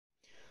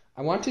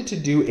I wanted to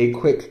do a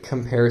quick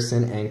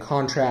comparison and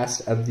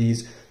contrast of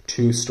these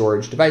two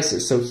storage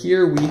devices. So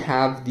here we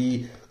have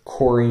the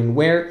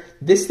Coringwear.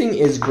 This thing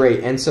is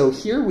great, and so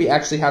here we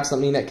actually have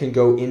something that can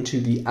go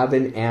into the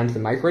oven and the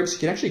microwave, so you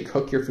can actually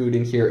cook your food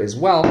in here as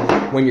well.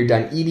 When you're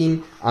done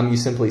eating, you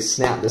simply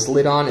snap this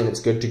lid on and it's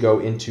good to go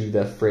into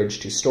the fridge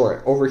to store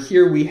it. Over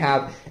here we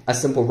have a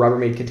simple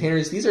Rubbermaid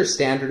containers. These are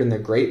standard and they're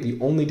great. The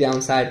only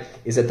downside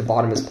is at the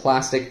bottom is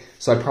plastic,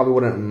 so I probably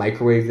wouldn't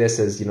microwave this,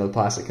 as you know, the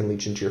plastic can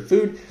leach into your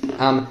food.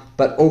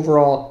 But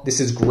overall,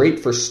 this is great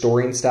for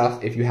storing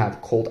stuff if you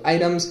have cold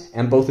items,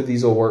 and both of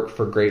these will work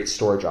for great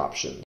storage options.